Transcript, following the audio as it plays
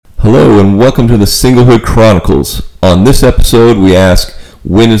Hello and welcome to the Singlehood Chronicles. On this episode, we ask,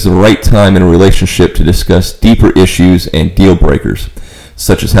 when is the right time in a relationship to discuss deeper issues and deal breakers,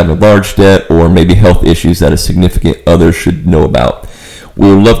 such as having a large debt or maybe health issues that a significant other should know about? We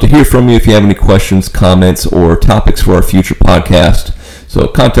would love to hear from you if you have any questions, comments, or topics for our future podcast. So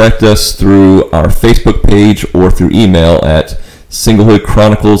contact us through our Facebook page or through email at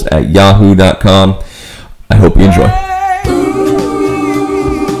singlehoodchronicles@yahoo.com. I hope you enjoy.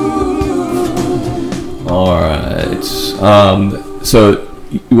 All right. So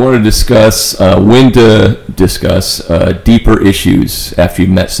you want to discuss when to discuss deeper issues after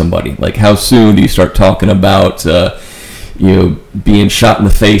you've met somebody. Like, how soon do you start talking about being shot in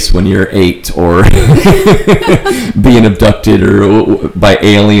the face when you're 8, or being abducted or by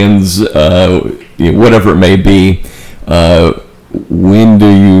aliens, whatever it may be. When do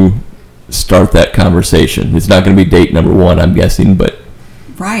you start that conversation? It's not going to be date number 1, I'm guessing, but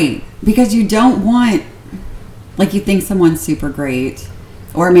right, because you don't want, like, you think someone's super great,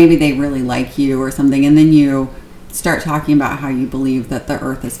 or maybe they really like you or something, and then you start talking about how you believe that the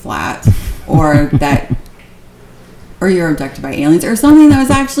earth is flat, or that, or you're abducted by aliens, or something that was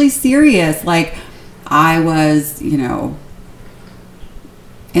actually serious. Like, I was, in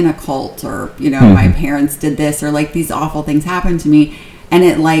a cult, or, my parents did this, or like these awful things happened to me, and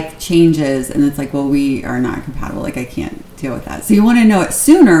it like changes, and it's like, well, we are not compatible. Like, I can't deal with that. So you want to know it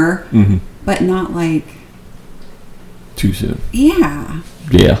sooner, but not like too soon. Yeah.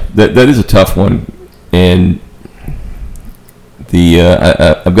 Yeah, that is a tough one, and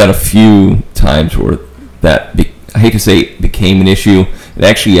I've got a few times where that I hate to say it became an issue. And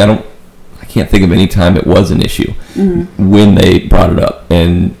actually, I can't think of any time it was an issue when they brought it up.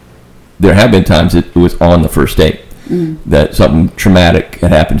 And there have been times it was on the first date that something traumatic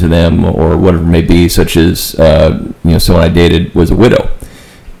had happened to them, or whatever it may be, such as someone I dated was a widow,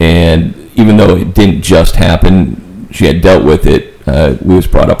 and even though it didn't just happen, she had dealt with it. It was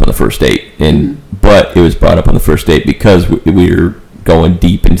brought up on the first date, but it was brought up on the first date because we were going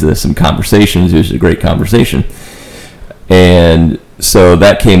deep into some conversations. It was a great conversation. And so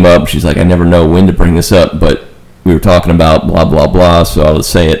that came up. She's like, I never know when to bring this up, but we were talking about blah, blah, blah. So I'll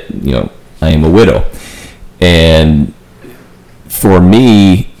say it, I am a widow. And for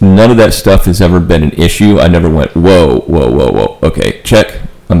me, none of that stuff has ever been an issue. I never went, whoa. Okay, check,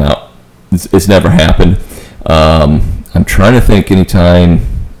 I'm out. It's never happened. I'm trying to think any time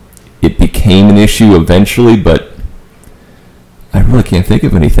it became an issue eventually, but I really can't think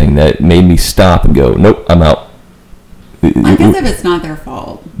of anything that made me stop and go, nope, I'm out. I guess if it's not their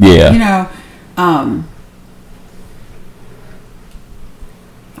fault. Yeah.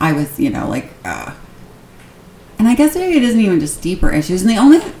 I was, and I guess maybe it isn't even just deeper issues. And the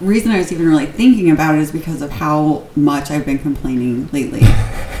only reason I was even really thinking about it is because of how much I've been complaining lately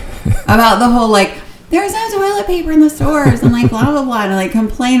about the whole, like, there's no toilet paper in the stores, and like blah, blah, blah, and I like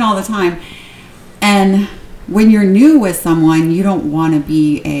complain all the time. And when you're new with someone, you don't want to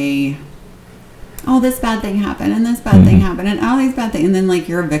be this bad thing happened, and this bad thing happened, and all these bad things, and then like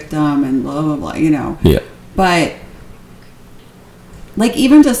you're a victim, and blah, blah, blah, Yeah. But like,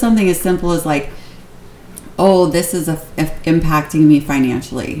 even just something as simple as like, oh, this is impacting me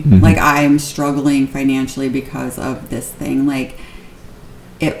financially. Like, I'm struggling financially because of this thing. Like,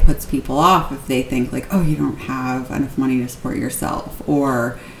 it puts people off if they think like, oh, you don't have enough money to support yourself.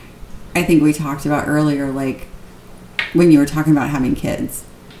 Or I think we talked about earlier, like when you were talking about having kids,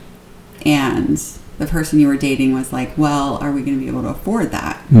 and the person you were dating was like, well, are we going to be able to afford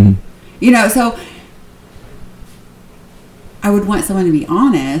that? So I would want someone to be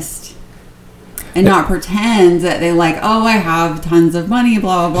honest and not pretend that they like, oh, I have tons of money,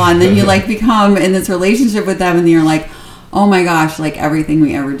 blah, blah, blah. And then you like become in this relationship with them, and you're like, oh my gosh, like everything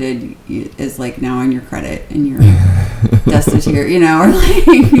we ever did is like now on your credit, and you're destitute, or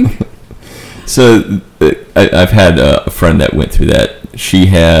like. So I've had a friend that went through that. She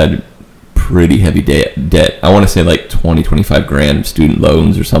had pretty heavy debt. I want to say like 25 grand student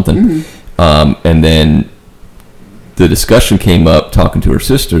loans or something. And then the discussion came up talking to her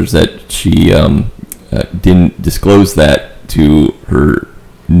sisters that she didn't disclose that to her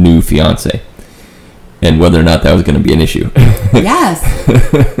new fiance, and whether or not that was going to be an issue. Yes.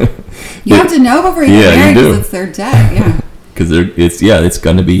 You have to know before you get married, because it's their debt. Yeah. Because it's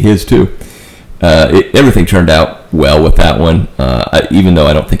going to be his too. Everything turned out well with that one. Even though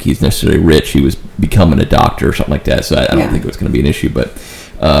I don't think he's necessarily rich, he was becoming a doctor or something like that. So I don't think it was going to be an issue. But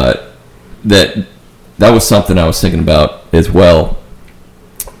that was something I was thinking about as well.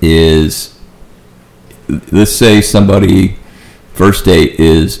 Is, let's say somebody first date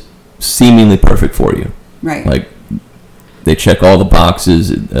is seemingly perfect for you. Right. Like they check all the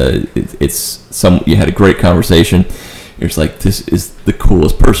boxes. You had a great conversation. You're just like, this is the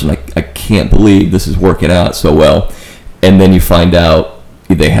coolest person. I can't believe this is working out so well. And then you find out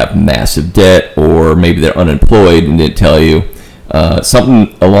they have massive debt, or maybe they're unemployed and didn't tell you.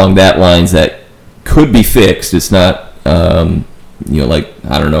 Something along that lines that could be fixed. It's not, like,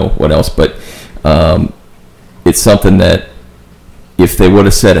 I don't know what else, but it's something that if they would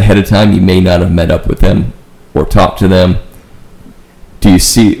have said ahead of time, you may not have met up with them or talked to them.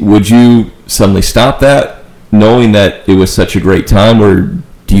 Would you suddenly stop that knowing that it was such a great time, or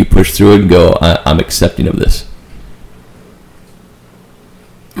do you push through it and go, I'm accepting of this?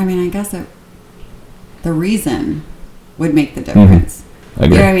 I mean, I guess the reason would make the difference. I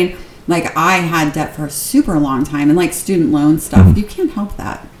agree. You know what I mean? Like, I had debt for a super long time, and like student loan stuff, you can't help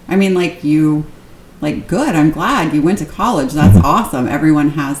that. I mean, good, I'm glad you went to college. That's awesome. Everyone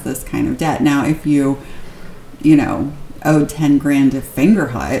has this kind of debt. Now, if you owed 10 grand to Finger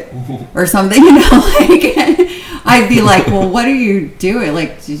Hut or something, I'd be like, well, what are you doing?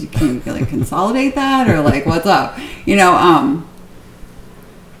 Like, can you consolidate that, or like, what's up?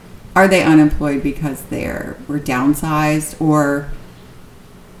 Are they unemployed because were downsized, or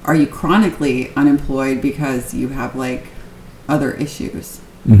are you chronically unemployed because you have like other issues?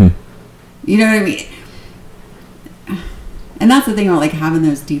 You know what I mean? And that's the thing about like having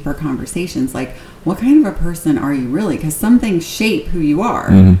those deeper conversations. Like, what kind of a person are you really? Because some things shape who you are.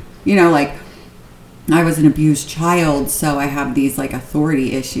 Like, I was an abused child, so I have these like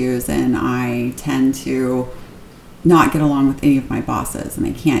authority issues, and I tend to not get along with any of my bosses, and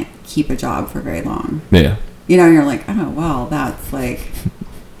I can't keep a job for very long. Yeah. And you're like, oh, well, that's like,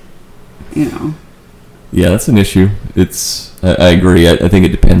 Yeah, that's an issue. I agree. I think it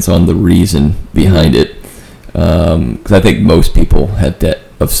depends on the reason behind it. Because I think most people have debt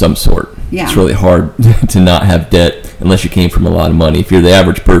of some sort. Yeah. It's really hard to not have debt unless you came from a lot of money. If you're the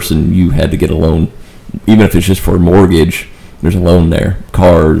average person, you had to get a loan. Even if it's just for a mortgage, there's a loan there.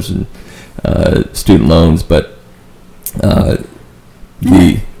 Cars and student loans. But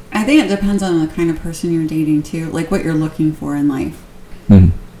I think it depends on the kind of person you're dating, too. Like, what you're looking for in life.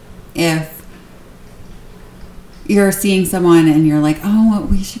 If you're seeing someone and you're like, oh,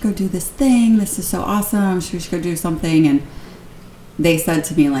 we should go do this thing. This is so awesome. We should go do something. And they said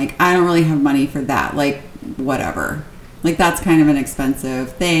to me, like, I don't really have money for that. Like, whatever. Like, that's kind of an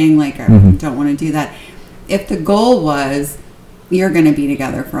expensive thing. Like, I don't want to do that. If the goal was you're going to be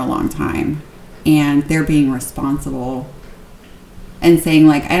together for a long time, and they're being responsible and saying,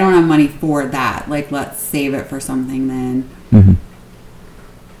 like, I don't have money for that. Like, let's save it for something then.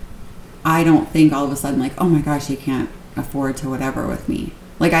 I don't think all of a sudden, like, oh my gosh, you can't afford to whatever with me.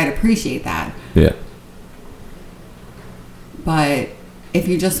 Like, I'd appreciate that. Yeah. But if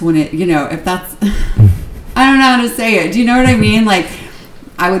you just want it, if that's, I don't know how to say it. Do you know what I mean? Like,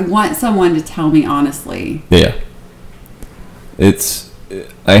 I would want someone to tell me honestly. Yeah.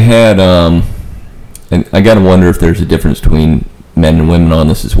 I had, and I got to wonder if there's a difference between men and women on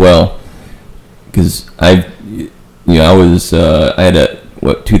this as well. Because I had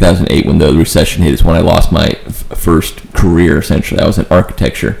 2008 when the recession hit is when I lost my first career, essentially. I was in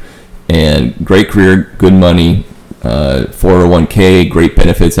architecture, and great career, good money, 401k, great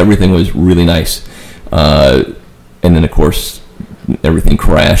benefits, everything was really nice. And then, of course, everything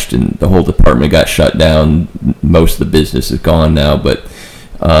crashed and the whole department got shut down. Most of the business is gone now, but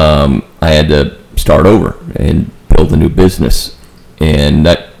I had to start over and build a new business, and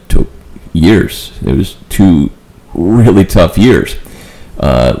that took years. It was 2 really tough years.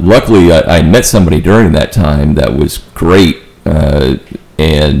 Luckily, I met somebody during that time that was great,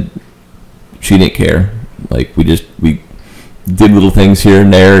 and she didn't care. Like, we did little things here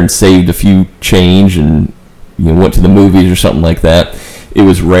and there and saved a few change and went to the movies or something like that. It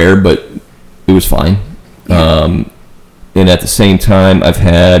was rare, but it was fine. And at the same time, I've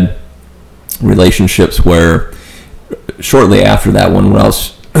had relationships where shortly after that one, when I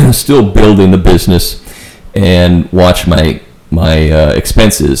was still building the business and watch my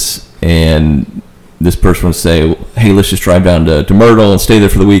expenses, and this person would say, hey, let's just drive down to Myrtle and stay there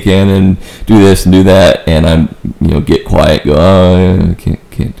for the weekend and do this and do that, and I'm get quiet, go, oh, I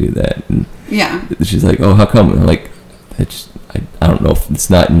can't do that. And she's like, oh, how come? And I'm like, I don't know, if it's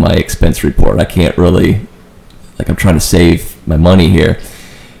not in my expense report. I can't really, like, I'm trying to save my money here.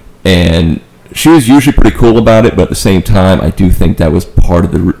 And she was usually pretty cool about it, but at the same time, I do think that was part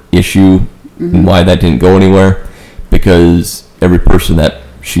of the issue and why that didn't go anywhere. Because every person that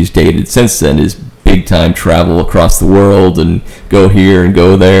she's dated since then is big time travel across the world and go here and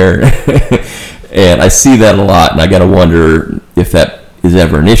go there. And I see that a lot, and I got to wonder if that is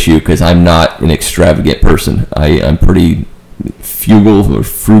ever an issue because I'm not an extravagant person. I'm pretty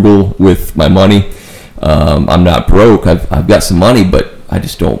frugal with my money. I'm not broke. I've got some money, but I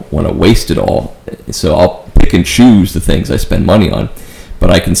just don't want to waste it all. So I'll pick and choose the things I spend money on. But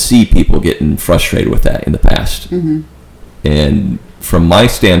I can see people getting frustrated with that in the past. Mm-hmm. And from my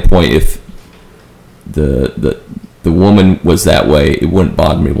standpoint, if the woman was that way, it wouldn't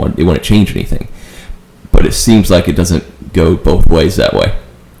bother me. It wouldn't change anything. But it seems like it doesn't go both ways that way.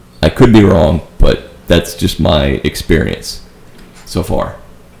 I could be wrong, but that's just my experience so far.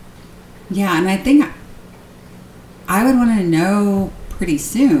 Yeah, and I think I would want to know pretty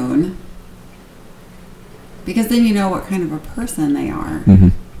soon, because then you know what kind of a person they are. Mm-hmm.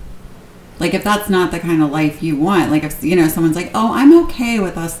 Like, if that's not the kind of life you want, like if, someone's like, oh, I'm okay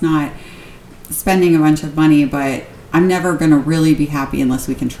with us not spending a bunch of money, but I'm never going to really be happy unless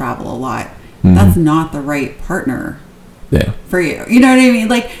we can travel a lot. Mm-hmm. That's not the right partner for you. You know what I mean?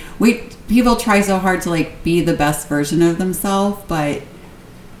 Like, people try so hard to, like, be the best version of themselves, but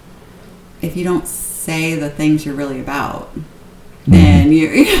if you don't say the things you're really about, then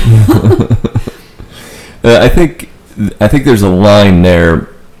you I think there's a line there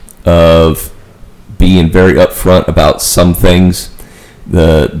of being very upfront about some things,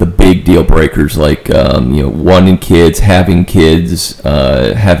 the big deal breakers, like wanting kids, having kids,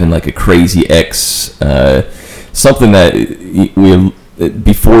 having like a crazy ex, something that we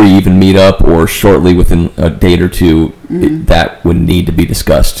before you even meet up or shortly within a date or two, that would need to be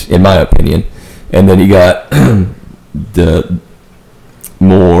discussed, in my opinion. And then you got the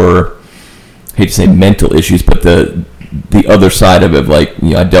more, I hate to say mental issues, but the other side of it, like,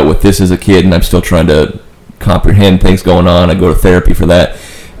 I dealt with this as a kid and I'm still trying to comprehend things going on. I go to therapy for that.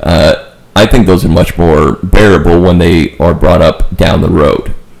 I think those are much more bearable when they are brought up down the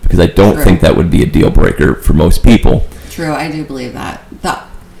road, because I don't think that would be a deal breaker for most people. True, I do believe that.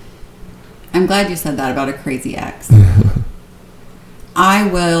 I'm glad you said that about a crazy ex. I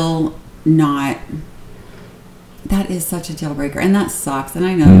will not. That is such a deal breaker, and that sucks. And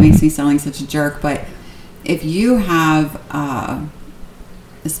I know it makes me sound like such a jerk, but if you have,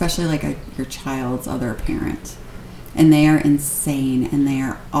 especially like your child's other parent, and they are insane and they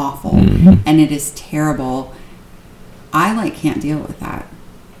are awful, and it is terrible, I can't deal with that.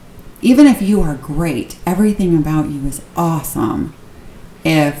 Even if you are great, everything about you is awesome,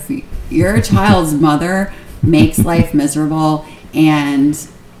 if your child's mother makes life miserable and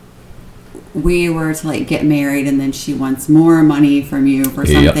we were to get married and then she wants more money from you for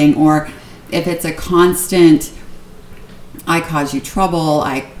something, or if it's a constant, I cause you trouble,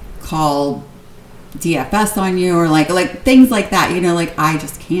 I call DFS on you, or like things like that, I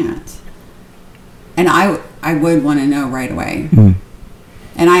just can't. And I would want to know right away.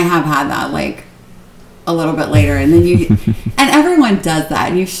 And I have had that a little bit later, and then you and everyone does that,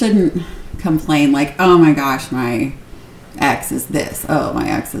 and you shouldn't complain oh my gosh, my ex is this, oh my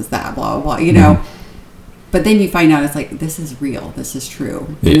ex is that, blah blah blah, but then you find out it's this is real, this is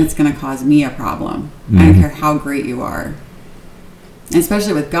true, and it's going to cause me a problem. I don't care how great you are. And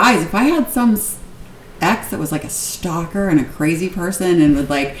especially with guys, if I had some ex that was a stalker and a crazy person, and would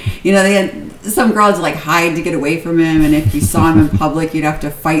they had some girls hide to get away from him, and if you saw him in public you'd have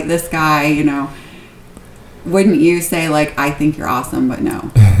to fight this guy, wouldn't you say I think you're awesome, but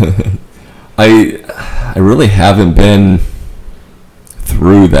no? I really haven't been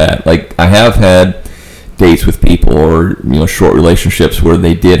through that. I have had dates with people, or short relationships where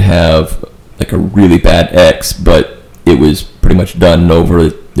they did have a really bad ex, but it was pretty much done and over.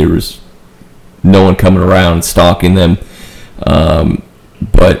 There was no one coming around stalking them.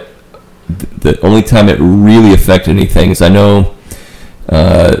 But the only time it really affected anything is, I know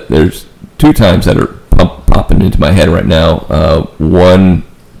there's two times that are popping into my head right now. One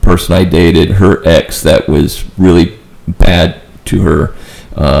person I dated, her ex that was really bad to her,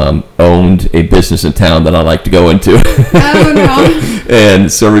 owned a business in town that I like to go into. Oh no!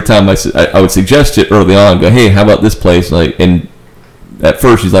 And so every time I would suggest it early on, go, hey, how about this place? And at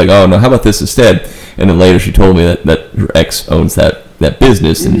first she's like, oh no, how about this instead? And then later she told me that her ex owns that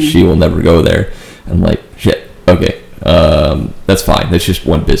business, and she will never go there. And I'm like, shit, okay, that's fine. That's just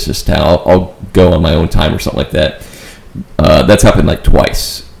one business town. I'll go on my own time or something like that. That's happened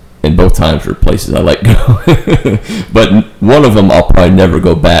twice, and both times were places I let go. But one of them I'll probably never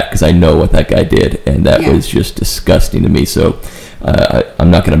go back, because I know what that guy did, and that was just disgusting to me. So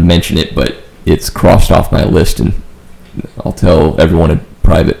I'm not going to mention it, but it's crossed off my list, and I'll tell everyone in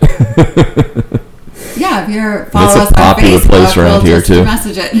private. Yeah, if you're follow us on Facebook, place around here too.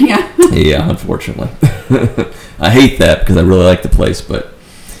 Message it. Yeah. Yeah, unfortunately. I hate that, because I really like the place, but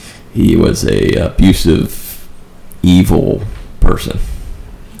he was a abusive, evil person.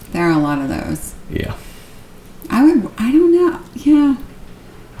 There are a lot of those. Yeah. I don't know. Yeah.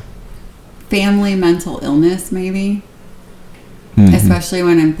 Family mental illness, maybe. Mm-hmm. Especially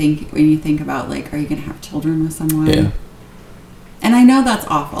when you think about, like, are you going to have children with someone? Yeah. And I know that's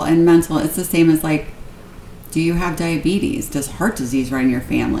awful. And mental, it's the same as, like, do you have diabetes? Does heart disease run in your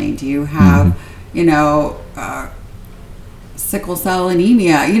family? Do you have, sickle cell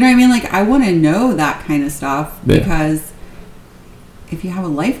anemia? You know what I mean? Like, I want to know that kind of stuff because if you have a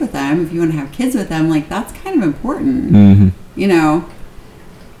life with them, if you want to have kids with them, like, that's kind of important. Mm-hmm. You know?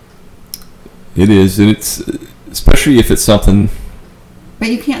 It is. And it's, especially if it's something. But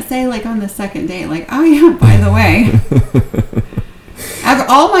you can't say, like, on the second date, like, oh, yeah, by the way.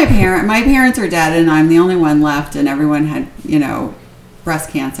 My parents are dead, and I'm the only one left, and everyone had, breast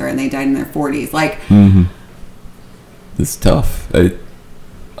cancer, and they died in their 40s. Like, it's tough.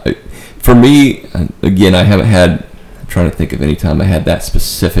 For me, again, I haven't had. I'm trying to think of any time I had that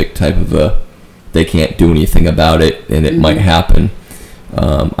specific type of they can't do anything about it, and it might happen.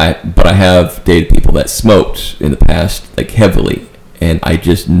 But I have dated people that smoked in the past, like, heavily, and I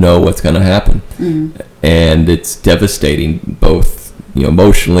just know what's going to happen, and it's devastating, both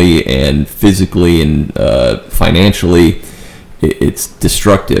emotionally and physically and financially. It's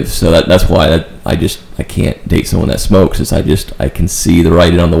destructive. So that's why I can't date someone that smokes. Is I can see the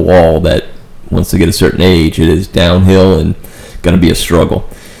writing on the wall that once they get a certain age, it is downhill and going to be a struggle.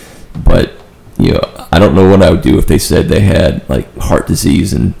 But I don't know what I would do if they said they had, like, heart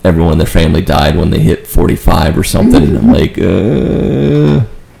disease and everyone in their family died when they hit 45 or something. And I'm like,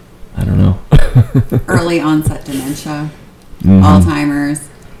 I don't know. Early onset dementia, Alzheimer's.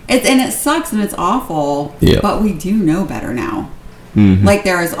 It sucks and it's awful, but we do know better now. Like,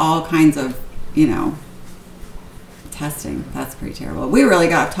 there is all kinds of, testing. That's pretty terrible. We really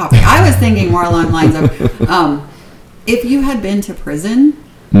got off topic. I was thinking more along the lines of, if you had been to prison,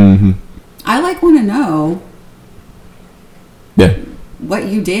 I want to know what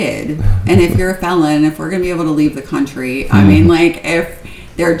you did, and if you're a felon, if we're going to be able to leave the country. I mean, like, if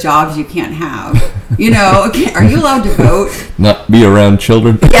there are jobs you can't have, are you allowed to vote? Not be around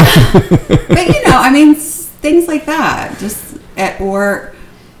children? Yeah. But, I mean, things like that. Just, or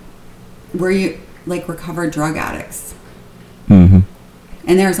were you, like, recovered drug addicts? And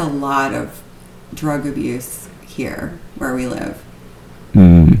there's a lot of drug abuse here where we live.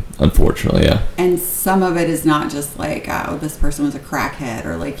 Unfortunately, yeah. And some of it is not just like, oh, this person was a crackhead,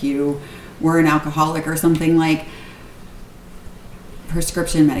 or like you were an alcoholic or something, like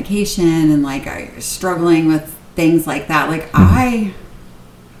prescription medication and like struggling with things like that. Like I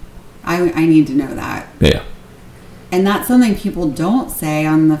need to know that. Yeah. And that's something people don't say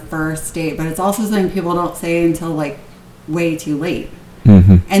on the first date, but it's also something people don't say until, like, way too late.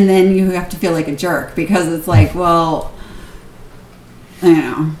 And then you have to feel like a jerk because it's like, well, I don't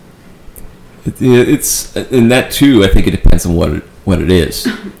know. It's, and that too, I think it depends on what it is.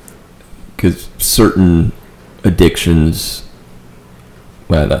 Because certain addictions,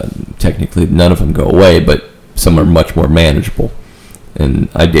 well, technically none of them go away, but some are much more manageable. And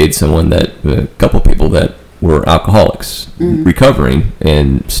I dated someone a couple of people that were alcoholics, recovering,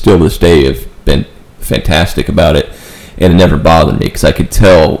 and still to this day have been fantastic about it. And it never bothered me because I could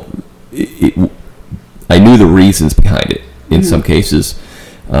tell, I knew the reasons behind it in some cases.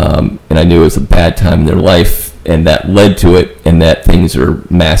 And I knew it was a bad time in their life, and that led to it, and that things are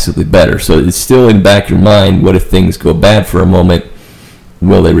massively better. So it's still in the back of your mind, what if things go bad for a moment?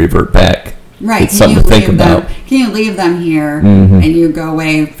 Will they revert back? Right. It's something to think about. Can you leave them here and you go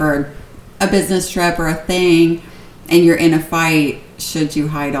away for a business trip or a thing, and you're in a fight? Should you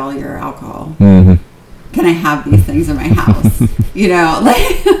hide all your alcohol? Can I have these things in my house? Like.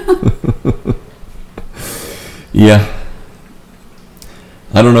 Yeah.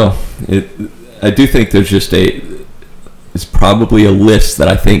 I don't know. I do think there's just it's probably a list that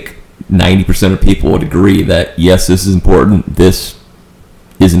I think 90% of people would agree that, yes, this is important, this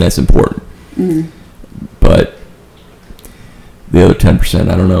isn't as important. But the other 10%,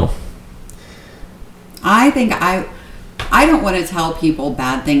 I don't know. I think I don't want to tell people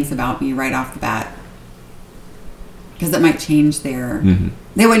bad things about me right off the bat, because it might change their,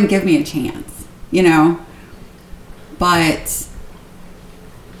 they wouldn't give me a chance, but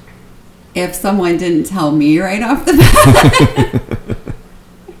if someone didn't tell me right off the bat,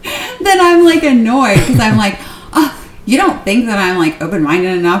 then I'm like annoyed, because I'm like, oh, you don't think that I'm like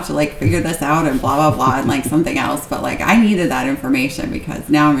open-minded enough to like figure this out and blah, blah, blah, and like something else. But like, I needed that information because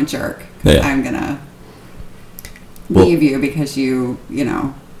now I'm a jerk. Yeah. I'm going to leave you because I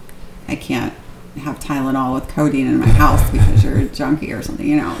can't have Tylenol with codeine in my house because you're a junkie or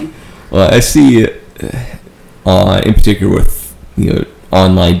something, Like, well, I see in particular with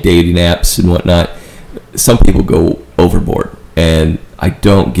online dating apps and whatnot, some people go overboard, and I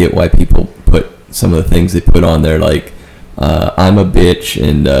don't get why people put some of the things they put on there, like I'm a bitch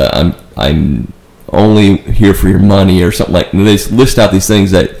and I'm only here for your money or something like. And they just list out these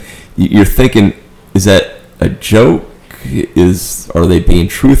things that you're thinking, is that a joke? Are they being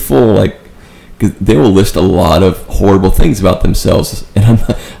truthful? Like, 'cause they will list a lot of horrible things about themselves, and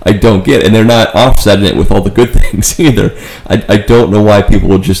I don't get it. And they're not offsetting it with all the good things either. I don't know why people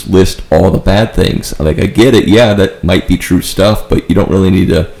will just list all the bad things. Like, I get it, yeah, that might be true stuff, but you don't really need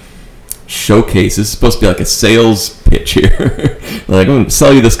to showcase. This is supposed to be like a sales pitch here. Like, I'm going to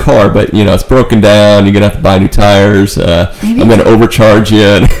sell you this car, but it's broken down. You're going to have to buy new tires. I'm going to overcharge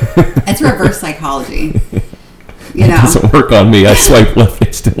you. It's reverse psychology. It doesn't work on me. I swipe left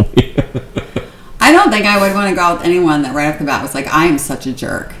instantly. I don't think I would want to go out with anyone that right off the bat was like, I am such a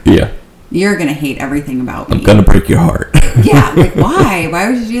jerk. Yeah. You're going to hate everything about me. I'm going to break your heart. Yeah. Like, why? Why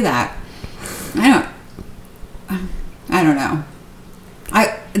would you do that? I don't know.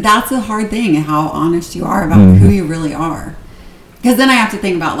 That's the hard thing, how honest you are about who you really are. Because then I have to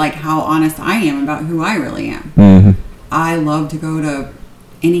think about like how honest I am about who I really am. Mm-hmm. I love to go to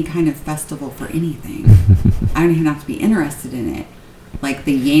any kind of festival for anything. I don't even have to be interested in it. Like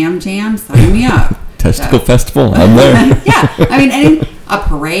the Yam Jam, sign me up. Testicle Festival, I'm there. Yeah, I mean, a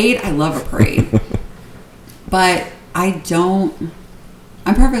parade. I love a parade, but I'm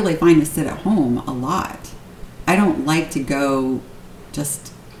perfectly fine to sit at home a lot. I don't like to go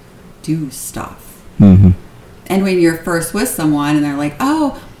just do stuff. Mm-hmm. And when you're first with someone and they're like,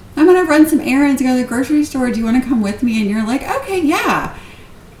 "Oh, I'm gonna run some errands, go to the grocery store. Do you want to come with me?" And you're like, "Okay, yeah."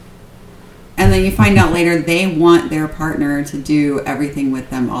 And then you find out later they want their partner to do everything with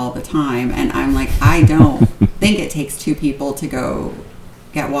them all the time. And I'm like, I don't think it takes two people to go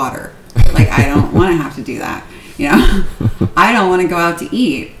get water. Like, I don't want to have to do that. I don't want to go out to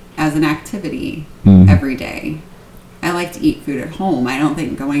eat as an activity every day. I like to eat food at home. I don't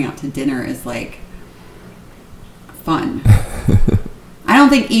think going out to dinner is like fun. I don't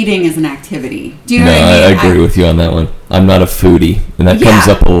think eating is an activity. Do you know what I mean? I agree with you on that one. I'm not a foodie, and that comes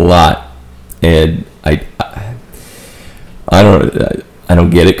up a lot. And I don't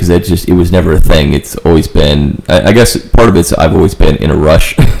get it because it was never a thing. It's always been. I guess part of it's I've always been in a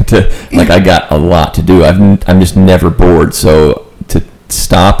rush to I got a lot to do. I'm just never bored. So to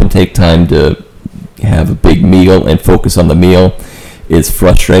stop and take time to have a big meal and focus on the meal is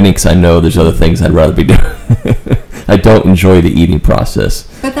frustrating because I know there's other things I'd rather be doing. I don't enjoy the eating process.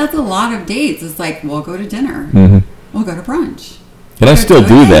 But that's a lot of dates. It's like we'll go to dinner. Mm-hmm. We'll go to brunch. And I still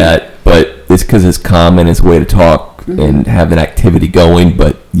do that, but it's because it's common. It's a way to talk and have an activity going.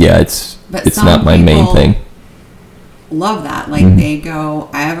 But yeah, it's not my main thing. Love that. Like they go.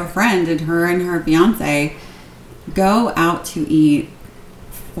 I have a friend, and her fiance go out to eat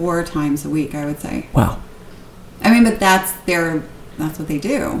 4 times a week. I would say. Wow. I mean, but that's what they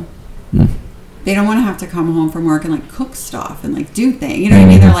do. They don't want to have to come home from work and like cook stuff and like do things. You know what I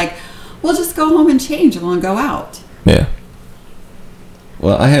mean? They're like, we'll just go home and change and we'll go out. Yeah.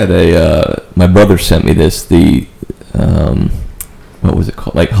 Well, I had my brother sent me this, what was it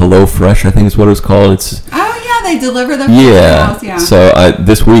called? Like Hello Fresh, I think is what it was called. It's they deliver them to the house, yeah. So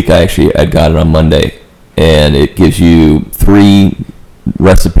this week I got it on Monday, and it gives you 3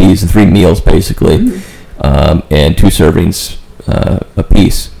 recipes, 3 meals basically, and 2 servings a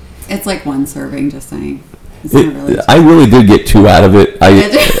piece. It's like 1 serving, just saying. I really did get 2 out of it.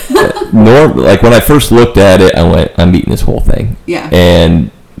 Like when I first looked at it, I went, I'm eating this whole thing. Yeah.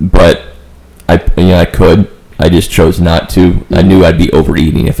 But I could. I just chose not to. I knew I'd be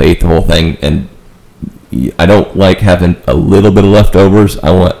overeating if I ate the whole thing, and I don't like having a little bit of leftovers.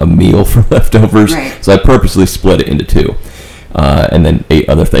 I want a meal for leftovers. Right. So I purposely split it into 2. And then 8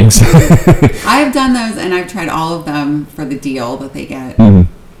 other things. I've done those, and I've tried all of them for the deal that they get. Mm-hmm.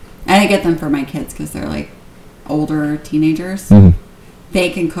 And I get them for my kids because they're like older teenagers. Mm-hmm. They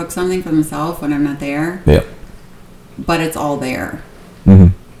can cook something for themselves when I'm not there. Yeah. But it's all there.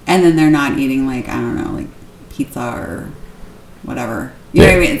 Mm-hmm. And then they're not eating like, I don't know, like pizza or whatever. You know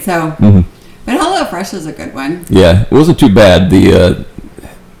what I mean? So, but HelloFresh is a good one. Yeah, it wasn't too bad.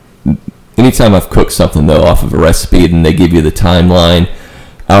 Anytime I've cooked something though off of a recipe and they give you the timeline,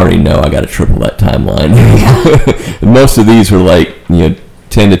 I already know I got to triple that timeline. Yeah. Most of these were like 10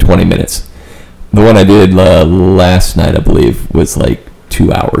 to 20 minutes. The one I did last night, I believe, was like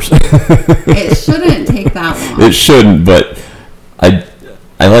 2 hours. It shouldn't take that long. It shouldn't, but I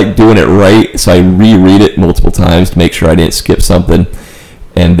like doing it right, so I reread it multiple times to make sure I didn't skip something.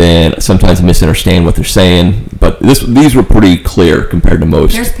 And then sometimes I misunderstand what they're saying, but these were pretty clear compared to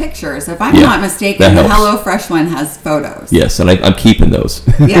most. There's pictures. If I'm not mistaken, the HelloFresh one has photos. Yes, and I'm keeping those.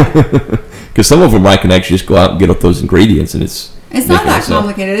 Yeah. Because some of them I can actually just go out and get those ingredients, and it's not that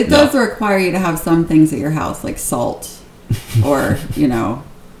complicated. It does require you to have some things at your house, like salt or,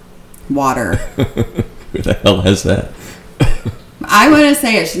 water. Who the hell has that? I want to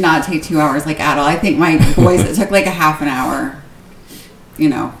say it should not take 2 hours, like, at all. I think my boys, it took like a half an hour.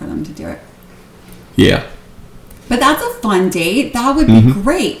 For them to do it. Yeah. But that's a fun date. That would be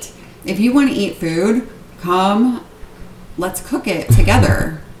great. If you want to eat food, come, let's cook it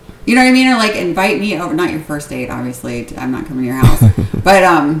together. You know what I mean? Or like invite me over. Not your first date, obviously. I'm not coming to your house. But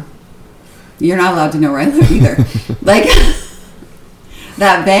you're not allowed to know where I live either. Like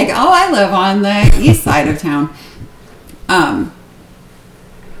that vague, I live on the east side of town.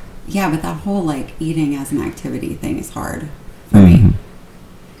 Yeah, but that whole like eating as an activity thing is hard for me.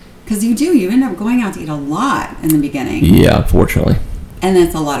 Because you end up going out to eat a lot in the beginning. Yeah, unfortunately. And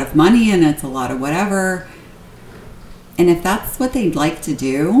it's a lot of money and it's a lot of whatever. And if that's what they'd like to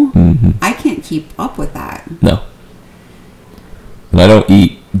do, I can't keep up with that. No. And I don't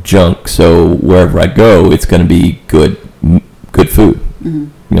eat junk, so wherever I go, it's going to be good food.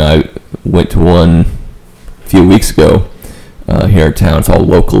 I went to one a few weeks ago here in town. It's all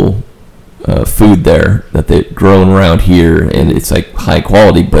local food there that they've grown around here, and it's like high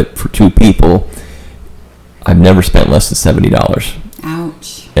quality, but for two people I've never spent less than $70.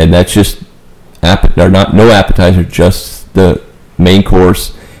 Ouch. And that's just no appetizer, just the main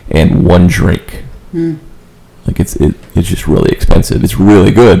course and one drink. Like it's just really expensive. It's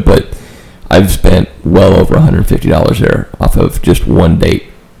really good, but I've spent well over $150 there off of just one date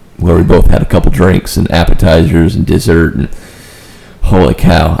where we both had a couple drinks and appetizers and dessert, and holy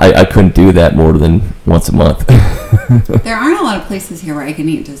cow, I couldn't do that more than once a month. There aren't a lot of places here where I can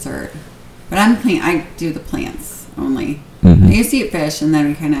eat dessert, but I do the plants only. I used to eat fish, and then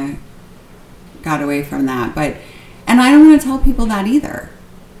we kind of got away from that. And I don't want to tell people that either.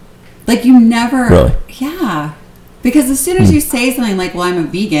 Like, you never... Really? Yeah. Because as soon as you say something like, well, I'm a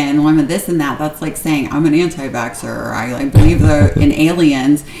vegan, well, I'm a this and that, that's like saying I'm an anti-vaxxer, or I believe in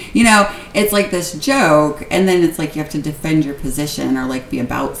aliens. It's like this joke, and then it's like you have to defend your position or like be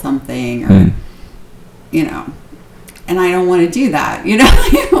about something, or, and I don't want to do that,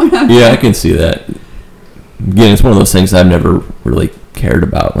 Yeah, I can see that. Again, it's one of those things I've never really cared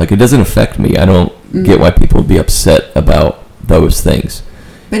about. Like, it doesn't affect me. I don't get why people would be upset about those things.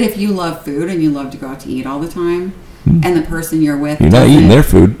 But if you love food and you love to go out to eat all the time, and the person you're with... You're not eating their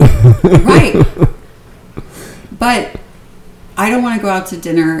food. Right. But I don't want to go out to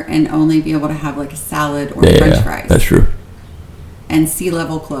dinner and only be able to have like a salad or French fries. That's true. And Sea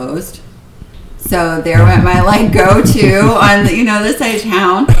Level closed. So there went my like go-to on this side of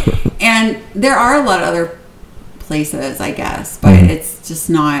town. And there are a lot of other places, I guess, but it's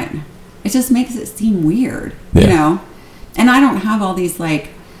just not... It just makes it seem weird, And I don't have all these like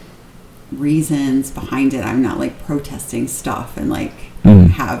reasons behind it. I'm not like protesting stuff and like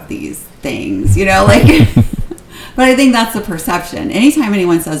have these things, like. But I think that's the perception. Anytime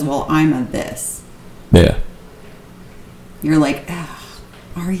anyone says, well, I'm a this, you're like,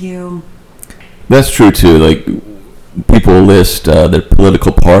 are you? That's true too. Like, people list their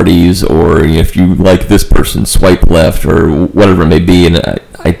political parties, or if you like this person, swipe left, or whatever it may be. And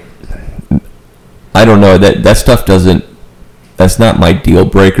I don't know, that stuff doesn't. That's not my deal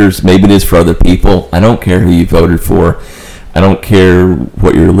breakers. Maybe it is for other people. I don't care who you voted for. I don't care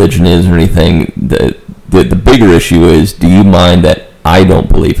what your religion is or anything. The bigger issue is, do you mind that I don't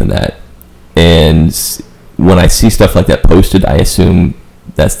believe in that? And when I see stuff like that posted, I assume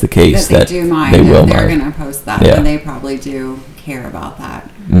that's the case. That they do mind. They will they're mind. going to post that, and they probably do care about that.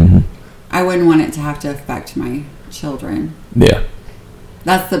 I wouldn't want it to have to affect my children. Yeah.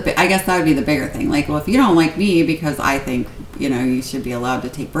 That's I guess that would be the bigger thing. Like, well, if you don't like me because I think, you should be allowed to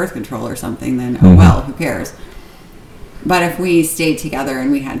take birth control or something, then, well, who cares? But if we stayed together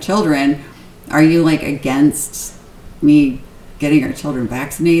and we had children, are you, like, against me getting our children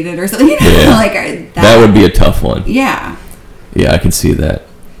vaccinated or something? Like, that would be a tough one. Yeah. Yeah, I can see that.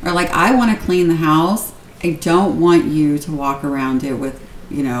 Or, like, I want to clean the house. I don't want you to walk around it with,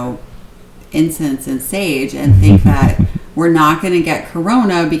 incense and sage and think that we're not going to get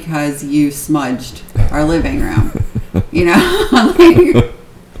corona because you smudged our living room. Like,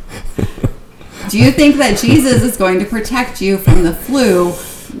 do you think that Jesus is going to protect you from the flu?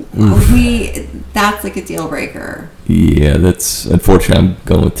 That's like a deal breaker. Yeah, that's unfortunate. I'm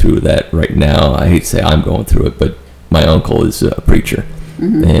going through that right now. I hate to say I'm going through it, but my uncle is a preacher,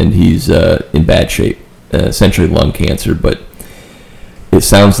 and he's in bad shape, essentially lung cancer, but it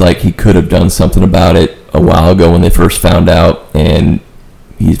sounds like he could have done something about it a while ago when they first found out, and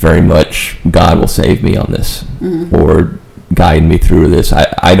he's very much, God will save me on this, or guide me through this.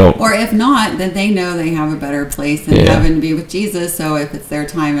 I don't... Or if not, then they know they have a better place in heaven to be with Jesus, so if it's their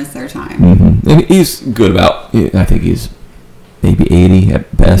time, it's their time. Mm-hmm. And he's good about, I think he's maybe 80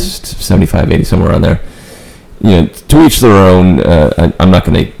 at best, 75, 80, somewhere around there. To each their own. I'm not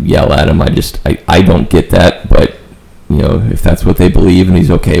going to yell at him. I don't get that, but, if that's what they believe and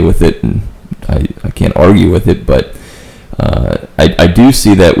he's okay with it, and I can't argue with it, but... I do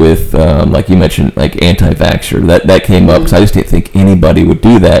see that with, like you mentioned, like anti-vaxxer. That came up because I just didn't think anybody would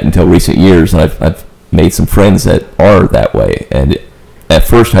do that until recent years. And I've made some friends that are that way. And at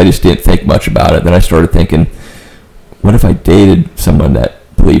first I just didn't think much about it. Then I started thinking, what if I dated someone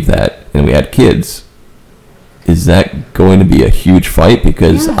that believed that and we had kids? Is that going to be a huge fight?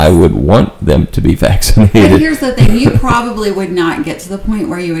 Because I would want them to be vaccinated. But here's the thing. You probably would not get to the point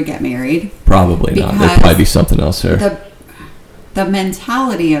where you would get married. Probably not. There'd probably be something else there. The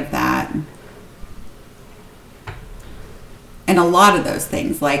mentality of that, and a lot of those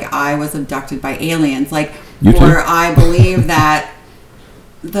things, like I was abducted by aliens, like, or I believe that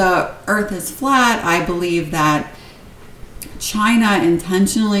the earth is flat. I believe that China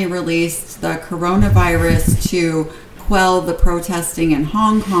intentionally released the coronavirus to quell the protesting in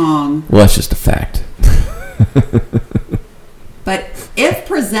Hong Kong. Well, that's just a fact. But if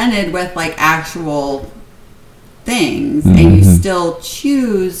presented with like actual things, and you still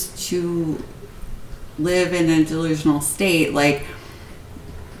choose to live in a delusional state, like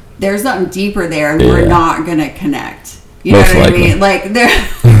there's something deeper there, and we're not gonna connect. You Most know what likely. I mean? Like there.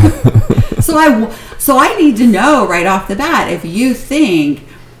 So I need to know right off the bat if you think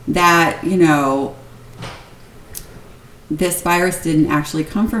that this virus didn't actually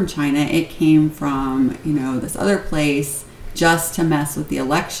come from China, it came from this other place just to mess with the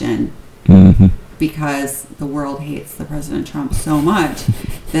election. Because the world hates the President Trump so much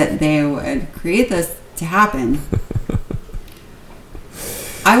that they would create this to happen.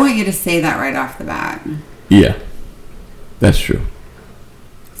 I want you to say that right off the bat. Yeah, that's true.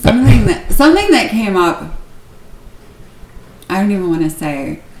 Something that came up, I don't even want to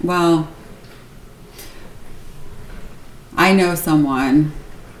say, well, I know someone,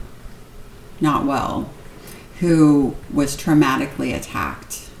 not well, who was traumatically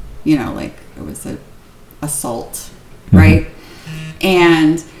attacked. Like it was an assault, right?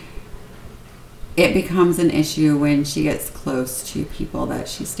 And it becomes an issue when she gets close to people that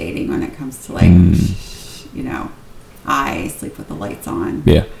she's dating, when it comes to like, I sleep with the lights on.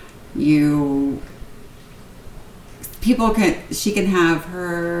 Yeah. She can have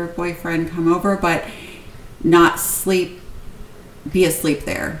her boyfriend come over, but not be asleep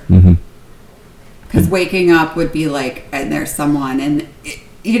there. Because waking up would be like, and there's someone, and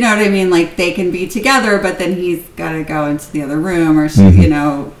you know what I mean? Like they can be together, but then he's got to go into the other room, or she,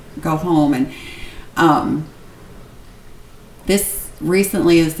 go home. And this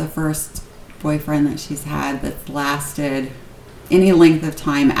recently is the first boyfriend that she's had that's lasted any length of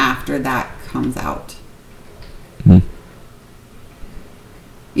time after that comes out.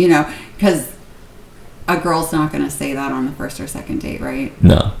 Because a girl's not going to say that on the first or second date, right?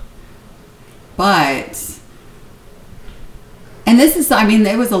 No. But, and this is,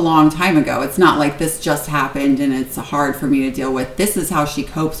 it was a long time ago. It's not like this just happened and it's hard for me to deal with. This is how she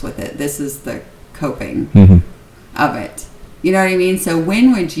copes with it. This is the coping of it. You know what I mean? So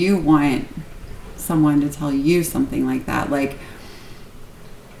when would you want someone to tell you something like that? Like,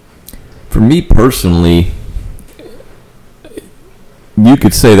 for me personally, you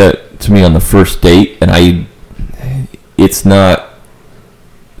could say that to me on the first date, and it's not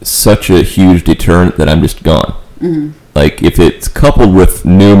such a huge deterrent that I'm just gone. Like if it's coupled with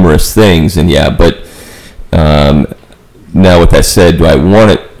numerous things, and but now with that said, do I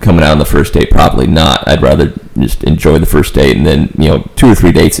want it coming out on the first date? Probably not. I'd rather just enjoy the first date, and then 2 or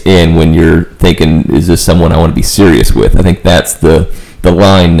 3 dates in, when you're thinking, is this someone I want to be serious with? I think that's the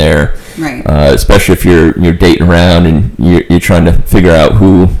line there, right? Especially if you're dating around and you're trying to figure out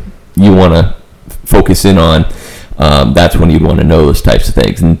who you want to focus in on. That's when you'd want to know those types of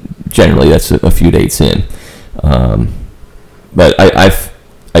things, and generally that's a few dates in. But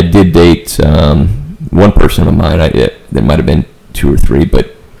I did date one person of mine. There might have been 2 or 3,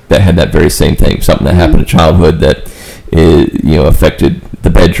 but that had that very same thing. Something that happened in childhood that affected the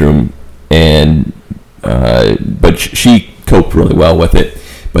bedroom, and but she coped really well with it.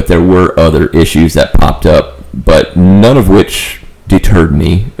 But there were other issues that popped up, but none of which deterred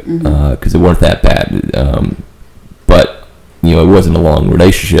me because they weren't that bad. But it wasn't a long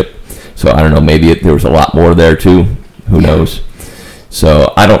relationship, so I don't know. Maybe there was a lot more there too. Who knows?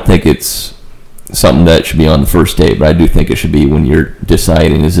 So I don't think it's something that should be on the first date, but I do think it should be when you're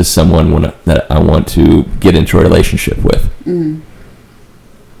deciding, is this someone that I want to get into a relationship with?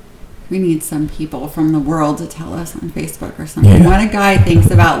 We need some people from the world to tell us on Facebook or something. When a guy thinks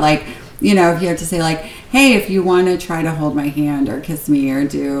about, like, you know, if you have to say, like, hey, if you want to try to hold my hand or kiss me or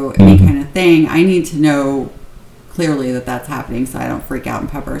do any kind of thing, I need to know clearly that that's happening so I don't freak out and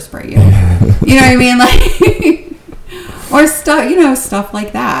pepper spray you. You know what I mean? Like, or stuff, you know, stuff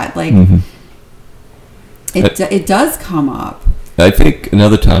like that. Like, it does come up. I think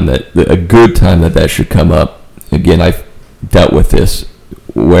another time a good time that should come up, again, I've dealt with this,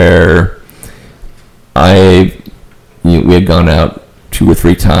 where we had gone out 2 or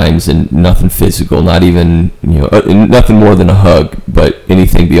 3 times and nothing physical, not even, nothing more than a hug, but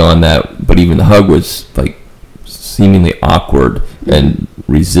anything beyond that. But even the hug was like seemingly awkward and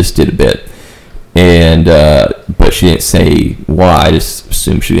resisted a bit. And but she didn't say why. I just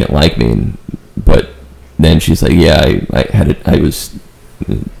assumed she didn't like me. But then she's like, yeah, I was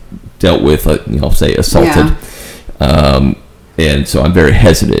dealt with, I'll say assaulted. Yeah. And so I'm very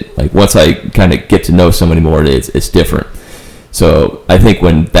hesitant. Like, once I kind of get to know somebody more, it's different. So I think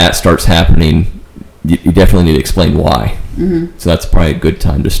when that starts happening, you definitely need to explain why. So that's probably a good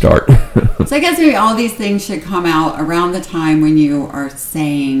time to start. So I guess maybe all these things should come out around the time when you are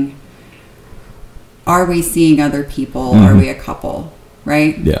saying, are we seeing other people? Are we a couple?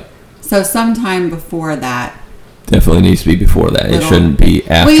 Right? Yeah. So sometime before that. Definitely needs to be before that. It shouldn't be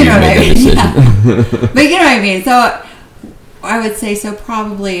after you make a decision. Yeah. But you know what I mean? So I would say, so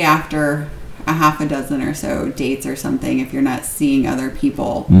probably after a half a dozen or so dates or something, if you're not seeing other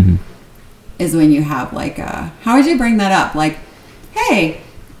people, is when you have like how would you bring that up? Like, hey,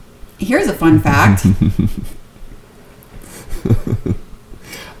 here's a fun fact.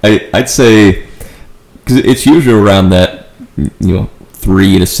 I'd say, because it's usually around that,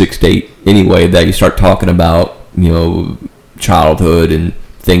 3 to 6 date anyway, that you start talking about, childhood and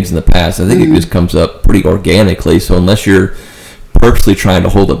things in the past. I think it just comes up pretty organically. So unless you're purposely trying to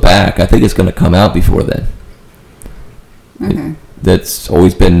hold it back, I think it's going to come out before then. Okay. That's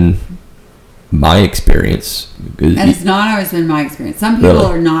always been my experience. And it's not always been my experience. Some people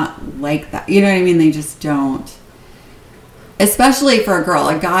are not like that. You know what I mean? They just don't. Especially for a girl.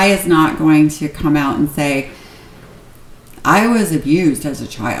 A guy is not going to come out and say, I was abused as a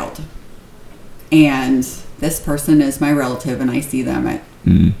child. And this person is my relative and I see them at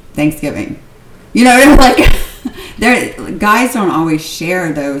Thanksgiving. You know, like, guys don't always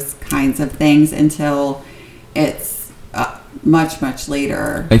share those kinds of things until it's much, much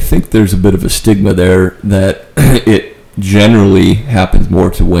later. I think there's a bit of a stigma there that it generally happens more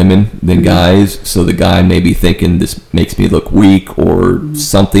to women than guys. So the guy may be thinking this makes me look weak or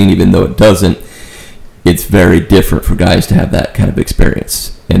something, even though it doesn't. It's very different for guys to have that kind of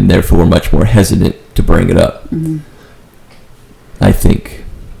experience, and therefore much more hesitant to bring it up. I think.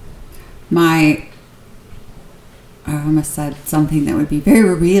 I almost said something that would be very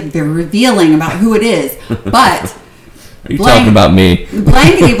revealing about who it is, but are you talking about me?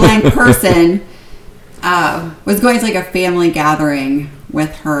 Blankety blank person was going to like a family gathering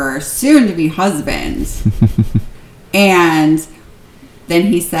with her soon-to-be husband, and then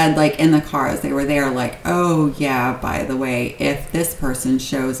he said, like, in the car as they were there, like, oh yeah, by the way, if this person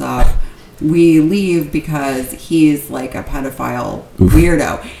shows up, we leave because he's like a pedophile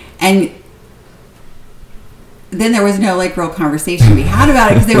weirdo. And then there was no like real conversation we had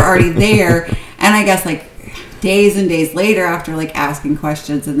about it because they were already there. And I guess like days and days later, after like asking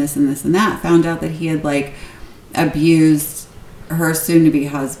questions and this and this and that, found out that he had like abused her soon-to-be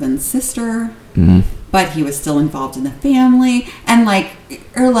husband's sister. But he was still involved in the family, and like,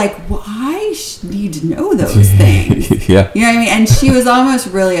 or like, well, I need to know those things. Yeah, you know what I mean. And she was almost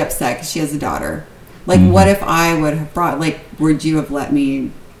really upset because she has a daughter. Like, what if I would have brought? Like, would you have let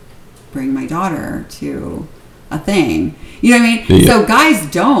me bring my daughter to a thing? You know what I mean? Yeah. So guys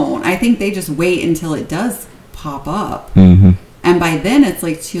don't. I think they just wait until it does pop up, and by then it's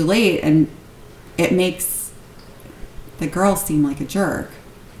like too late, and it makes the girl seem like a jerk.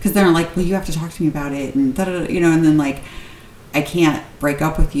 Because they're like, well, you have to talk to me about it, and and then like, I can't break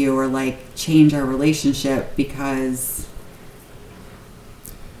up with you or like change our relationship because.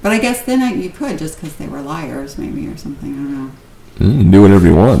 But I guess then you could just because they were liars, maybe, or something. I don't know. You can do whatever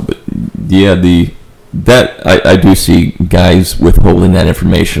you want, but yeah, I do see guys withholding that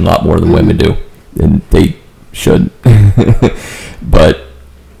information a lot more than women do, and they should. But.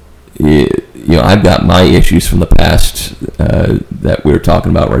 I've got my issues from the past that we were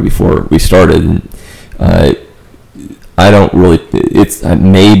talking about right before we started. And I don't really. It's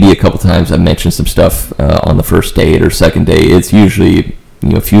maybe a couple times I mentioned some stuff on the first date or second date. It's usually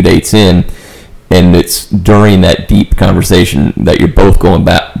a few dates in, and it's during that deep conversation that you're both going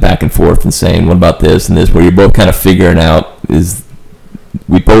back and forth and saying, "What about this and this?" Where you're both kind of figuring out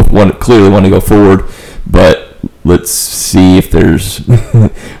we both clearly want to go forward, but let's see if there's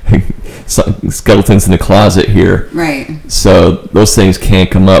skeletons in the closet here. Right. So those things can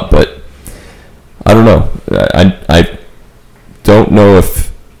come up, but I don't know. I don't know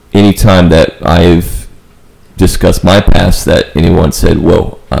if any time that I've discussed my past that anyone said,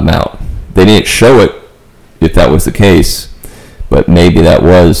 "Whoa, I'm out." They didn't show it if that was the case, but maybe that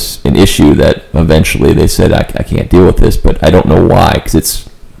was an issue that eventually they said, I can't deal with this, but I don't know why, because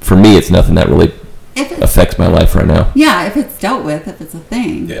for me, it's nothing that really affects my life right now. Yeah, if it's dealt with, if it's a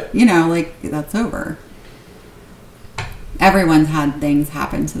thing, that's over. Everyone's had things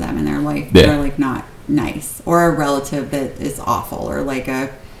happen to them in their life that are not nice, or a relative that is awful, or like a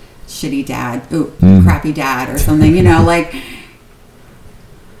shitty dad, crappy dad or something,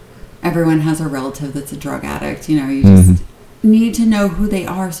 everyone has a relative that's a drug addict. You just need to know who they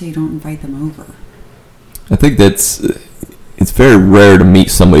are so you don't invite them over. I think it's very rare to meet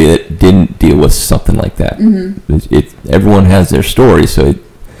somebody that didn't deal with something like that. Everyone has their story, so it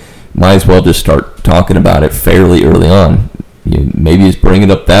might as well just start talking about it fairly early on. Maybe just bring it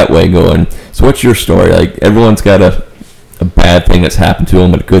up that way, going, so what's your story? Like, everyone's got a bad thing that's happened to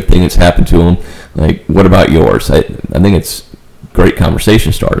them, and a good thing that's happened to them. Like, what about yours? I think it's a great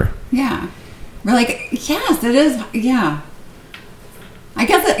conversation starter. Yeah. We're like, yes, it is. Yeah. I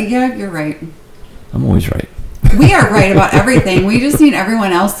guess you're right. I'm always right. We are right about everything. We just need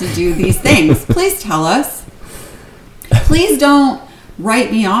everyone else to do these things. Please tell us. Please don't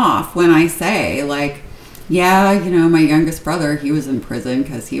write me off when I say, like, yeah, my youngest brother, he was in prison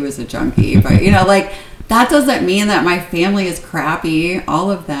because he was a junkie. But, that doesn't mean that my family is crappy,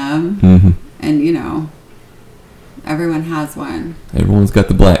 all of them. And, everyone has one. Everyone's got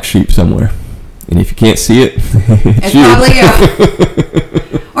the black sheep somewhere. And if you can't see it, it's probably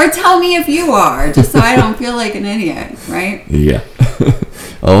you. Or tell me if you are, just so I don't feel like an idiot, right? Yeah.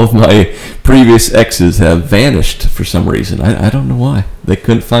 All of my previous exes have vanished for some reason. I don't know why. They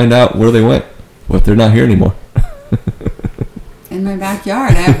couldn't find out where they went. What, they're not here anymore. In my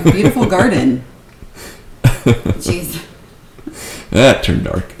backyard, I have a beautiful garden. Jeez. That turned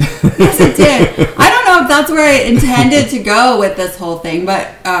dark. Yes, it did. I don't know if that's where I intended to go with this whole thing, but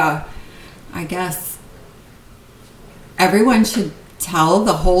I guess everyone should tell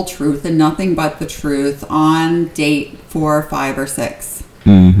the whole truth and nothing but the truth on date 4, 5, or 6.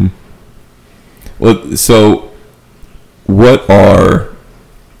 Well, so what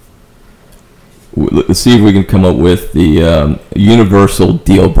let's see if we can come up with the universal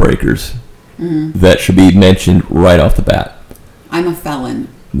deal breakers that should be mentioned right off the bat. I'm a felon.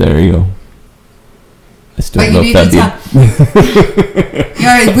 There you go. I still don't know if that'd be...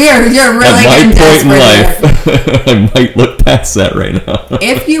 You're really getting desperate. At my point in life, I might look past that right now.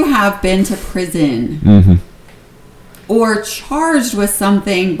 If you have been to prison or charged with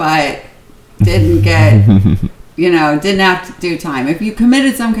something but didn't get, didn't have to do time. If you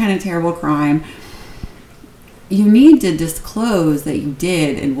committed some kind of terrible crime, you need to disclose that you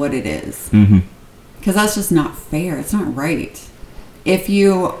did and what it is. Because that's just not fair. It's not right. If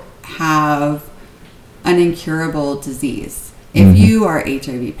you have an incurable disease, if you are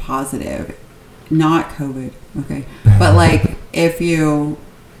HIV positive, not COVID, okay, but like if you,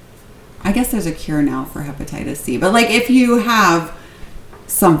 I guess there's a cure now for hepatitis C, but like if you have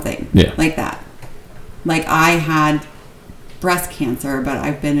something like that, like I had breast cancer, but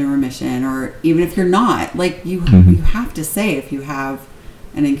I've been in remission, or even if you're not, like you have to say if you have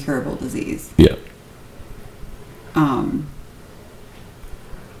an incurable disease. Yeah.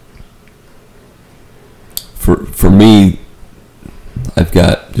 For me, I've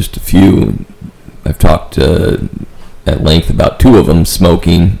got just a few. I've talked at length about 2 of them,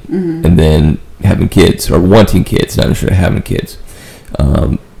 smoking and then having kids, or wanting kids, not necessarily having kids.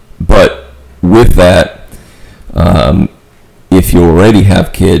 But with that, if you already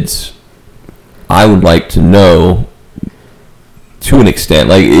have kids, I would like to know, to an extent,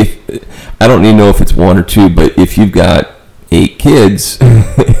 like if I don't need to know if it's 1 or 2, but if you've got 8 kids,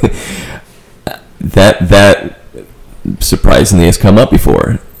 that surprisingly has come up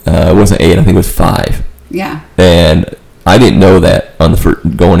before. It wasn't 8, I think it was 5. Yeah. And I didn't know that on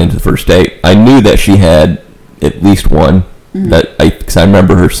going into the first date. I knew that she had at least 1. Because I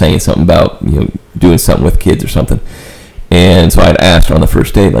remember her saying something about doing something with kids or something. And so I'd asked her on the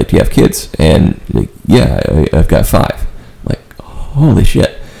first date, like, do you have kids? And like, yeah, I've got 5. Like, holy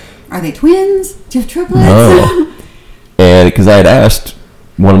shit. Are they twins? Do you have triplets? No. And because I had asked,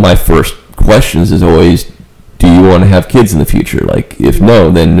 one of my first questions is always, do you want to have kids in the future? Like, if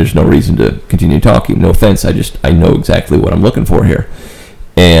no, then there's no reason to continue talking. No offense, I know exactly what I'm looking for here.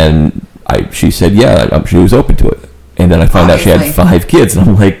 And she said, yeah, she was open to it. And then I found out she had 5 kids, and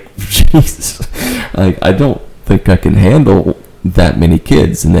I'm like, Jesus, I don't think I can handle that many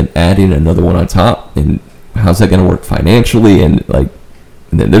kids, and then adding another one on top, and how's that going to work financially? And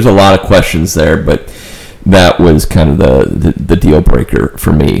then there's a lot of questions there, but that was kind of the deal breaker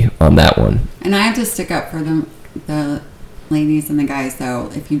for me on that one. And I have to stick up for the ladies and the guys, though,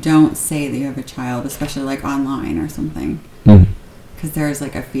 if you don't say that you have a child, especially like online or something, because there's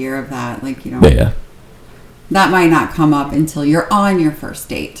like a fear of that, like, you know, that might not come up until you're on your first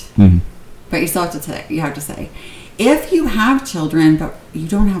date. But you still have to say, if you have children but you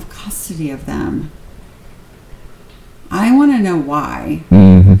don't have custody of them, I want to know why.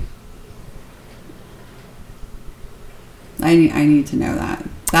 I need to know that.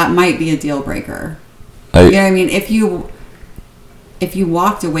 That might be a deal breaker. You know what I mean? If you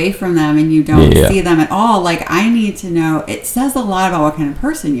walked away from them and you don't see them at all, like, I need to know. It says a lot about what kind of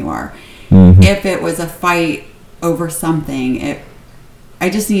person you are. If it was a fight over something, I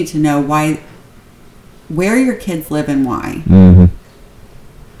just need to know where your kids live and why. And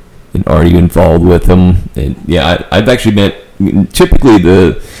are you involved with them? And I've actually met, typically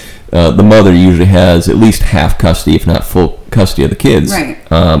the mother usually has at least half custody, if not full custody of the kids. Right.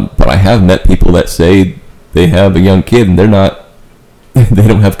 But I have met people that say they have a young kid and they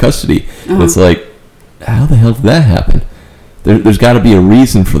don't have custody. And it's like, how the hell did that happen? There's got to be a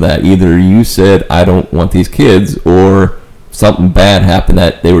reason for that. Either you said, I don't want these kids, or something bad happened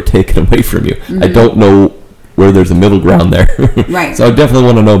that they were taken away from you. I don't know where there's a middle ground there. Right. So I definitely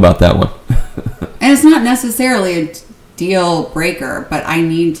want to know about that one. And it's not necessarily a deal breaker, but I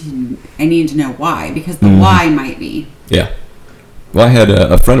need to know why, because the why might be. Yeah. Well, I had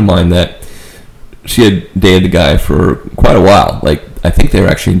a friend of mine that she had dated a guy for quite a while. Like, I think they were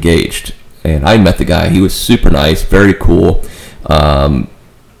actually engaged. And I met the guy. He was super nice, very cool. And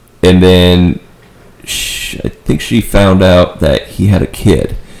then I think she found out that he had a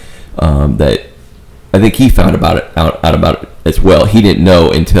kid. That I think he found out about it as well. He didn't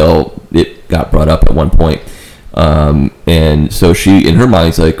know until it got brought up at one point. And so she, in her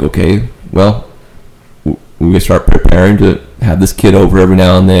mind's like, okay, well, we're going to start preparing to have this kid over every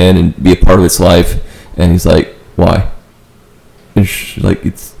now and then and be a part of its life. And he's like, why? And she's like,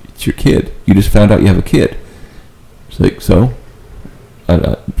 it's your kid. You just found out you have a kid. She's like, so? I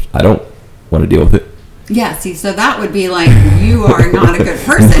don't want to deal with it. Yeah, see, so that would be like, you are not a good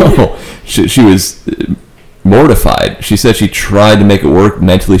person. No, she was mortified. She said she tried to make it work.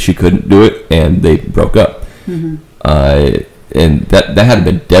 Mentally, she couldn't do it, and they broke up. And that had to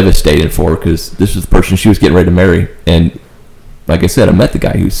been devastating for her, because this was the person she was getting ready to marry. And like I said, I met the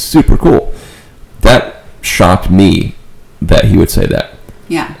guy. He was super cool. That shocked me that he would say that.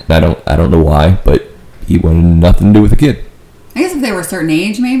 Yeah. And I don't know why, but he wanted nothing to do with the kid. I guess if they were a certain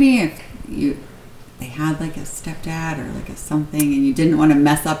age, maybe, if they had like a stepdad or like a something, and you didn't want to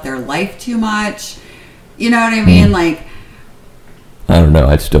mess up their life too much. You know what I mean? Like, I don't know.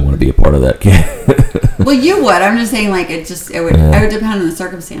 I just don't want to be a part of that kid. Well, you would. I'm just saying, like, it would depend on the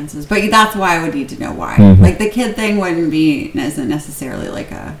circumstances. But that's why I would need to know why. Like, the kid thing isn't necessarily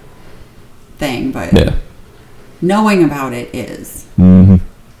like a thing, but knowing about it is.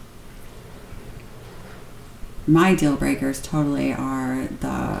 My deal breakers totally are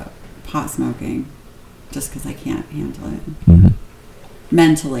the pot smoking, just because I can't handle it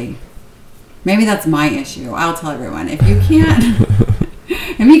mentally. Maybe that's my issue. I'll tell everyone, if you can't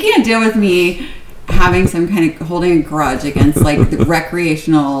deal with me having some kind of holding a grudge against like the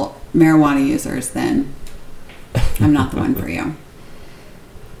recreational marijuana users, then I'm not the one for you.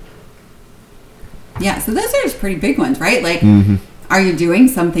 Yeah, so those are just pretty big ones, right? Like, are you doing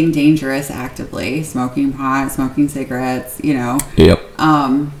something dangerous actively? Smoking pot, smoking cigarettes, you know? Yep.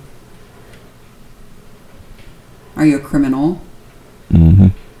 Are you a criminal?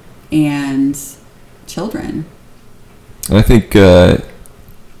 And children. I think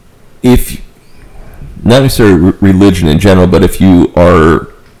if, not necessarily religion in general, but if you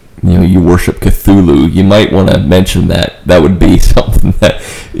are, you worship Cthulhu, you might want to mention that. That would be something that,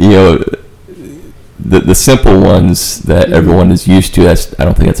 the simple ones that everyone is used to, I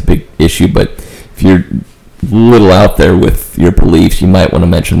don't think that's a big issue, but if you're a little out there with your beliefs, you might want to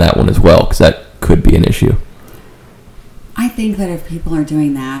mention that one as well, because that could be an issue. I think that if people are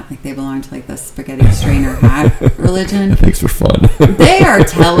doing that, like they belong to like the spaghetti strainer hat religion. Thanks for fun. They are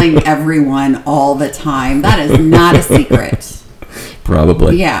telling everyone all the time. That is not a secret.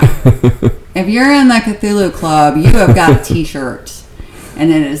 Probably. Yeah. If you're in the Cthulhu Club, you have got a t-shirt.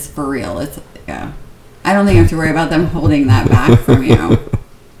 And it is for real. It's, yeah. I don't think you have to worry about them holding that back from you.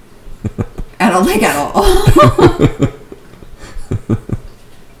 At all.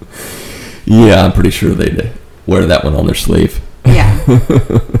 Yeah, I'm pretty sure they wear that one on their sleeve. Yeah.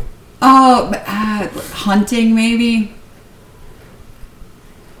 Oh, hunting maybe?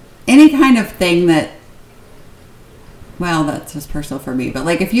 Any kind of thing that, well, that's just personal for me. But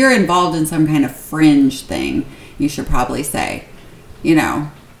like if you're involved in some kind of fringe thing, you should probably say, you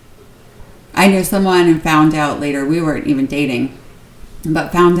know. I knew someone and found out later, we weren't even dating,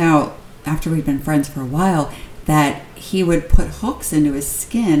 but found out after we'd been friends for a while that he would put hooks into his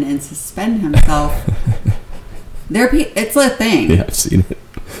skin and suspend himself. It's a thing. Yeah, I've seen it.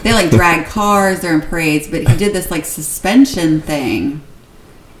 They like drag cars, they're in parades, but he did this like suspension thing.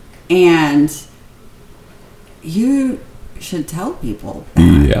 And you should tell people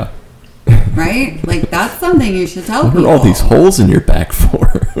that. Yeah. Right? Like that's something you should tell people. What are all these holes in your back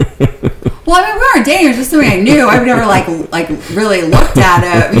for? Well, I mean, we weren't dating. It was just something I knew. I've never like really looked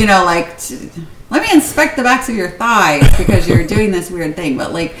at it. You know, like let me inspect the backs of your thighs because you're doing this weird thing.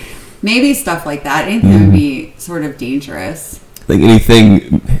 But like maybe stuff like that. Anything would be sort of dangerous. I think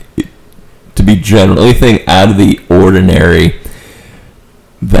anything, to be general, anything out of the ordinary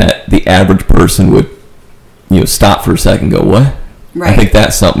that the average person would, stop for a second and go, what? Right. I think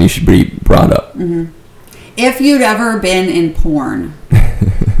that's something you should be brought up. Mm-hmm. If you'd ever been in porn,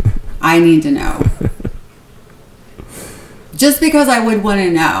 I need to know. Just because I would want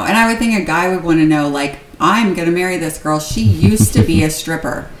to know. And I would think a guy would want to know, like, I'm going to marry this girl. She used to be a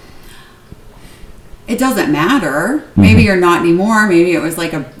stripper. It doesn't matter. Maybe you're not anymore. Maybe it was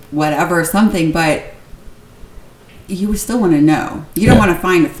like a whatever, something. But you would still want to know. You don't want to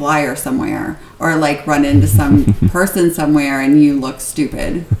find a flyer somewhere or like run into some person somewhere and you look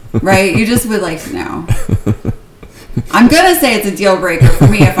stupid. Right? You just would like to know. I'm going to say it's a deal breaker for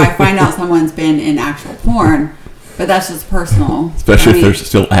me if I find out someone's been in actual porn. But that's just personal. Especially if they're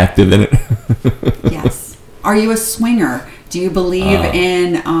still active in it. Yes. Are you a swinger? Do you believe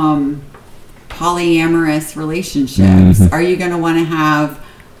in polyamorous relationships? Are you going to want to have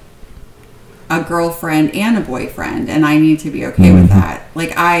a girlfriend and a boyfriend? And I need to be okay with that.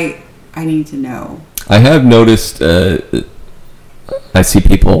 Like, I need to know. I have noticed, I see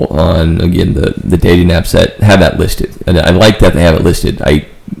people on, again, the dating apps that have that listed. And I like that they have it listed.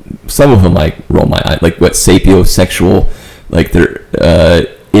 Some of them like roll my eye, like what sapiosexual, like they're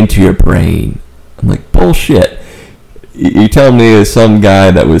into your brain. I'm like, bullshit. You telling me some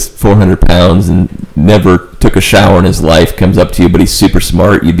guy that was 400 pounds and never took a shower in his life comes up to you, but he's super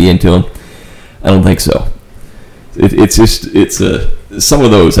smart, you'd be into him? I don't think so. It's some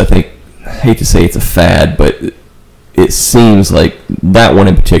of those, I think, I hate to say it's a fad, but it seems like that one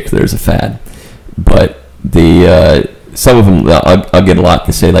in particular is a fad. But some of them, I'll get a lot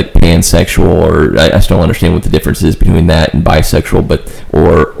to say like pansexual, or I still don't understand what the difference is between that and bisexual,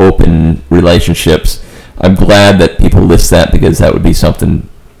 or open relationships. I'm glad that people list that because that would be something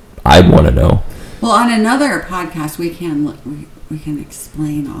I'd want to know. Well, on another podcast, we can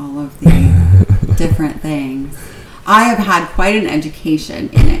explain all of the different things. I have had quite an education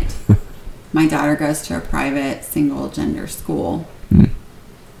in it. My daughter goes to a private single gender school,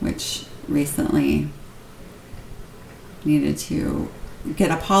 which recently needed to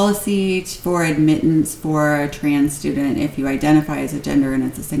get a policy for admittance for a trans student if you identify as a gender and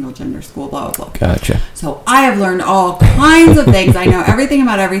it's a single gender school, blah, blah, blah. Gotcha. So I have learned all kinds of things. I know everything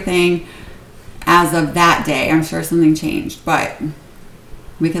about everything as of that day. I'm sure something changed, but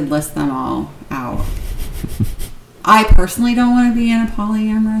we could list them all out. I personally don't want to be in a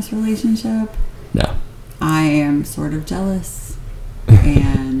polyamorous relationship. No. I am sort of jealous.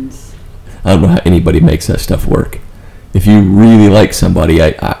 And I don't know how anybody makes that stuff work. If you really like somebody,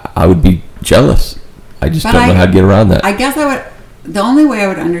 I would be jealous. I just don't know how to get around that. I guess the only way I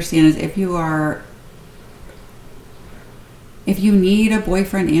would understand is if you need a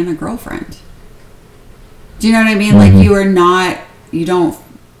boyfriend and a girlfriend. Do you know what I mean? Like you don't.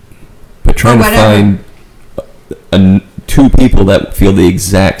 But trying to find two people that feel the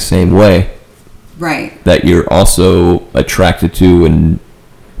exact same way. Right. That you're also attracted to and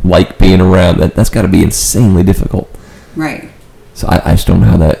like being around, that's got to be insanely difficult. Right. So I just don't know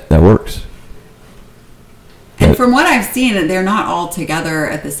how that works. And from what I've seen, they're not all together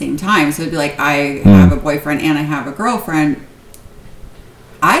at the same time. So it'd be like, I have a boyfriend and I have a girlfriend.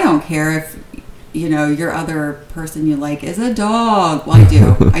 I don't care if, your other person you like is a dog. Well, I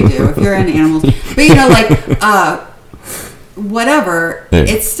do. If you're into animals. But, whatever,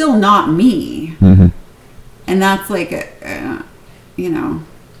 it's still not me. Mm-hmm. And that's like, you know,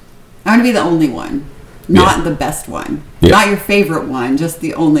 I want to be the only one, not the best one, not your favorite one, just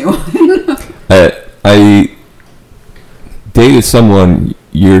the only one. I dated someone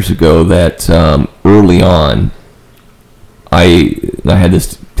years ago that early on, I had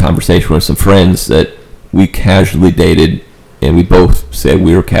this conversation with some friends that we casually dated, and we both said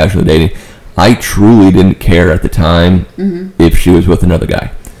we were casually dating. I truly didn't care at the time if she was with another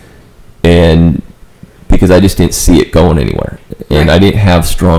guy, and because I just didn't see it going anywhere, and I didn't have strong